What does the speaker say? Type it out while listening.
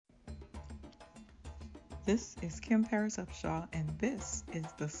This is Kim Paris Upshaw, and this is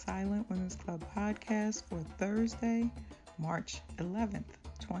the Silent Women's Club podcast for Thursday, March 11th,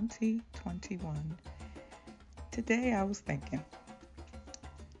 2021. Today I was thinking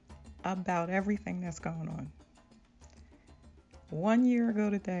about everything that's going on. 1 year ago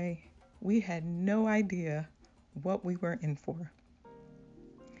today, we had no idea what we were in for.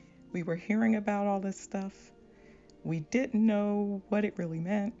 We were hearing about all this stuff. We didn't know what it really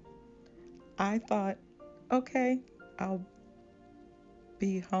meant. I thought, okay, I'll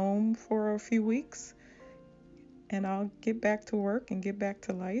be home for a few weeks and I'll get back to work and get back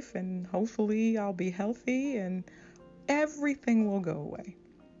to life, and hopefully I'll be healthy and everything will go away.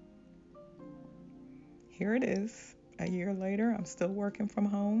 Here it is, a year later. I'm still working from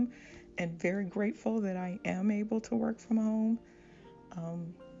home and very grateful that I am able to work from home.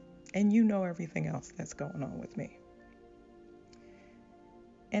 And you know everything else that's going on with me.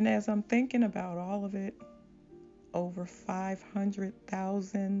 And as I'm thinking about all of it, over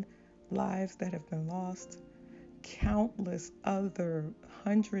 500,000 lives that have been lost, countless other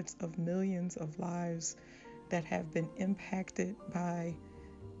hundreds of millions of lives that have been impacted by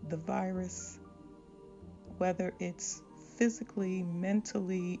the virus, whether it's physically,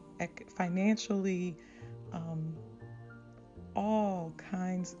 mentally, financially, all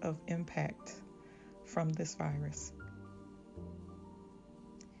kinds of impact from this virus.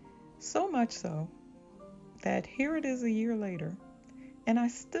 So much so that here it is a year later, and I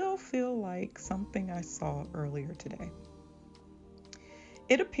still feel like something I saw earlier today.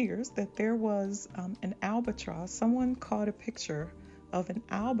 It appears that there was an albatross. Someone caught a picture of an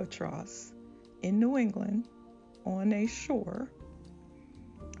albatross in New England on a shore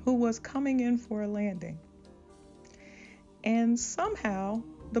who was coming in for a landing. And somehow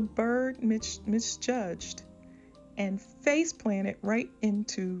the bird misjudged and face planted right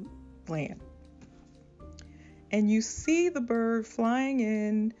into land. And you see the bird flying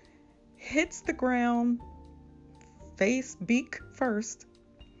in, hits the ground, beak first,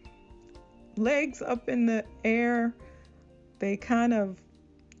 legs up in the air. They kind of,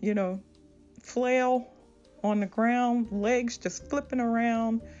 flail on the ground, legs just flipping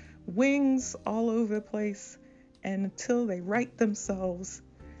around, wings all over the place, and until they right themselves,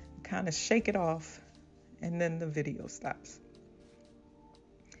 kind of shake it off, and then the video stops.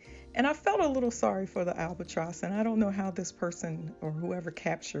 And I felt a little sorry for the albatross, and I don't know how this person or whoever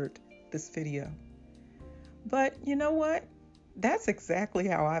captured this video. But you know what? That's exactly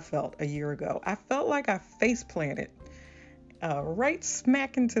how I felt a year ago. I felt like I face planted right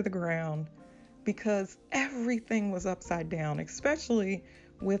smack into the ground because everything was upside down, especially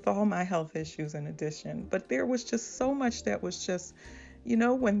with all my health issues in addition. But there was just so much that was just,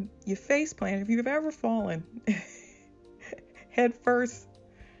 when you face plant, if you've ever fallen head first,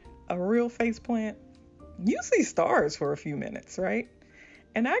 a real face plant, you see stars for a few minutes, right?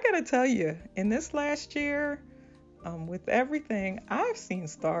 And I gotta tell you, in this last year, with everything, I've seen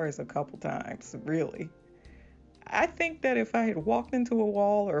stars a couple times, really. I think that if I had walked into a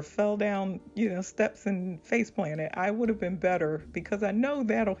wall or fell down, steps and face planted, I would have been better because I know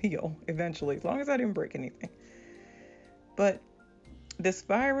that'll heal eventually, as long as I didn't break anything. But this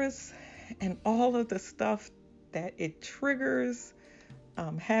virus and all of the stuff that it triggers,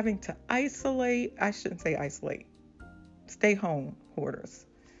 having to isolate, I shouldn't say isolate, stay home orders.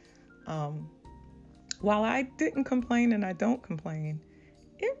 While I didn't complain and I don't complain,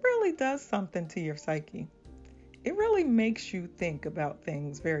 it really does something to your psyche. It really makes you think about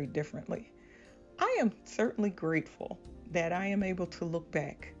things very differently. I am certainly grateful that I am able to look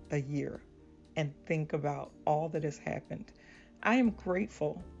back a year and think about all that has happened. I am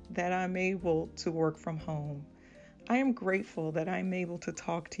grateful that I'm able to work from home. I am grateful that I'm able to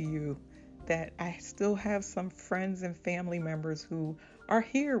talk to you, that I still have some friends and family members who are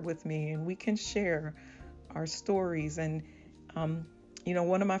here with me and we can share our stories. And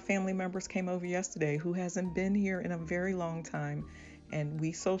one of my family members came over yesterday who hasn't been here in a very long time, and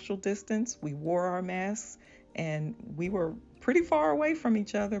we social distance, we wore our masks, and we were pretty far away from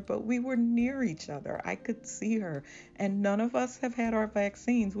each other, but we were near each other. I could see her, and none of us have had our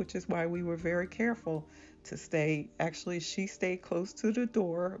vaccines, which is why we were very careful to stay. Actually, she stayed close to the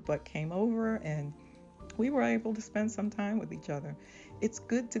door, but came over and we were able to spend some time with each other. It's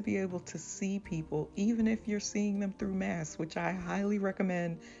good to be able to see people, even if you're seeing them through masks, which I highly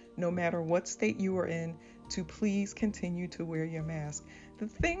recommend, no matter what state you are in, to please continue to wear your mask. The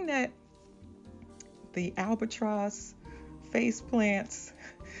thing that the albatross, face plants,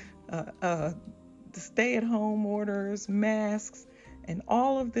 the stay-at-home orders, masks, and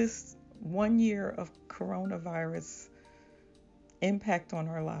all of this 1 year of coronavirus impact on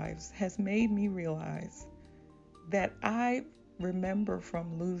our lives has made me realize that I remember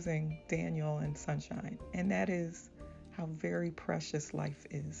from losing Daniel and Sunshine, and that is how very precious life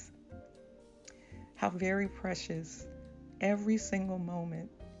is. How very precious every single moment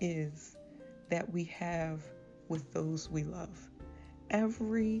is that we have with those we love.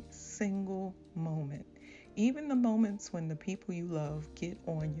 Every single moment. Even the moments when the people you love get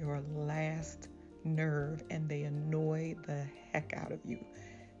on your last nerve and they annoy the heck out of you.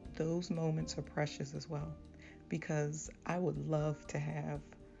 Those moments are precious as well, because I would love to have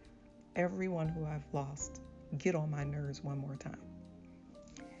everyone who I've lost get on my nerves one more time.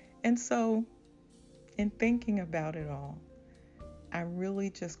 And so, in thinking about it all, I'm really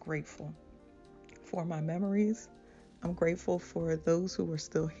just grateful for my memories. I'm grateful for those who are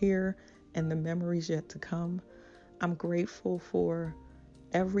still here and the memories yet to come. I'm grateful for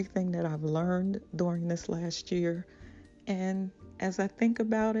everything that I've learned during this last year. And as I think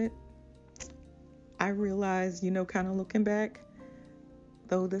about it, I realize, kind of looking back,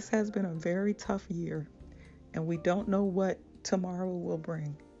 though this has been a very tough year and we don't know what tomorrow will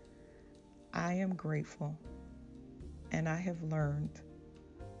bring, I am grateful and I have learned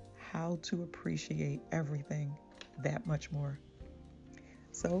how to appreciate everything that much more.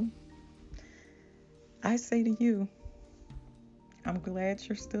 So I say to you, I'm glad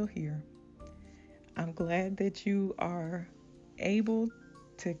you're still here. I'm glad that you are able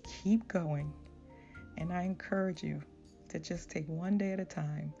to keep going. And I encourage you to just take one day at a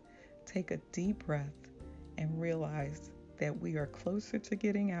time, take a deep breath, and realize that we are closer to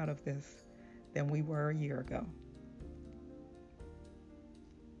getting out of this than we were a year ago.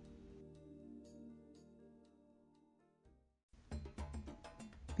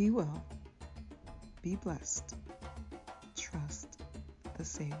 Be well, be blessed, trust the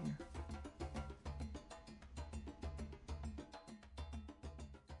Savior.